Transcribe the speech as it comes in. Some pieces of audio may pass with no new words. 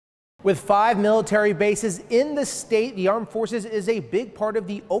With 5 military bases in the state, the armed forces is a big part of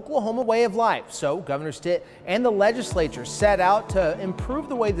the Oklahoma way of life. So Governor Stitt and the legislature set out to improve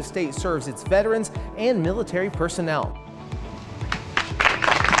the way the state serves its veterans and military personnel.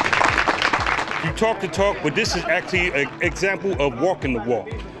 You talk the talk, but this is actually an example of walking the walk.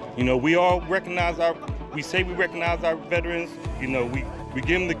 You know, we all recognize we say we recognize our veterans, you know, we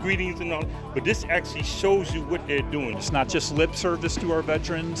give them the greetings and all, but this actually shows you what they're doing. It's not just lip service to our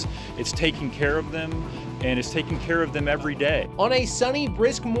veterans, it's taking care of them, and it's taking care of them every day. On a sunny,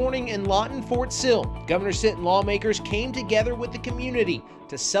 brisk morning in Lawton, Fort Sill, Governor Stitt and lawmakers came together with the community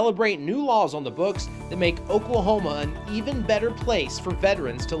to celebrate new laws on the books that make Oklahoma an even better place for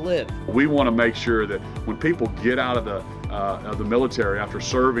veterans to live. We want to make sure that when people get out of the military after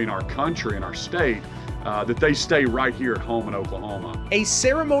serving our country and our state, that they stay right here at home in Oklahoma. A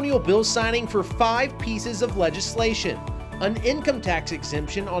ceremonial bill signing for 5 pieces of legislation: an income tax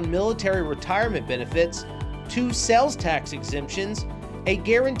exemption on military retirement benefits, 2 sales tax exemptions, a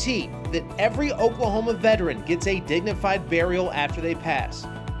guarantee that every Oklahoma veteran gets a dignified burial after they pass,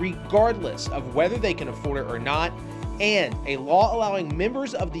 regardless of whether they can afford it or not, and a law allowing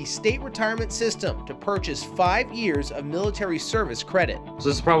members of the state retirement system to purchase 5 years of military service credit. So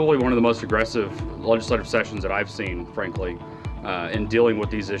this is probably one of the most aggressive legislative sessions that I've seen, frankly, in dealing with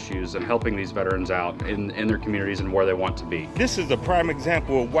these issues and helping these veterans out in their communities and where they want to be. This is a prime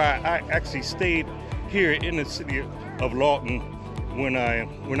example of why I actually stayed here in the city of Lawton when I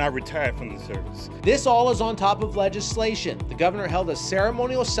retired from the service. This all is on top of legislation the governor held a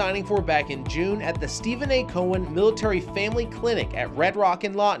ceremonial signing for back in June at the Stephen A. Cohen Military Family Clinic at Red Rock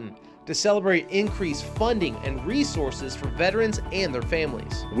in Lawton to celebrate increased funding and resources for veterans and their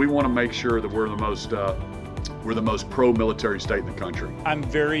families. We want to make sure that we're the most pro-military state in the country. I'm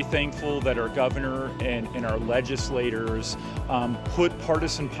very thankful that our governor and our legislators put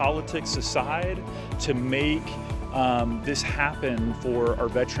partisan politics aside to make this happen for our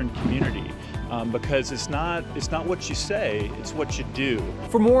veteran community, because it's not what you say, it's what you do.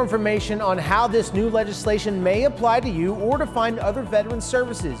 For more information on how this new legislation may apply to you or to find other veteran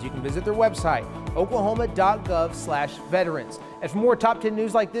services, you can visit their website, oklahoma.gov/veterans. And for more Top 10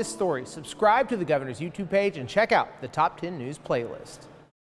 news like this story, subscribe to the governor's YouTube page and check out the Top 10 News playlist.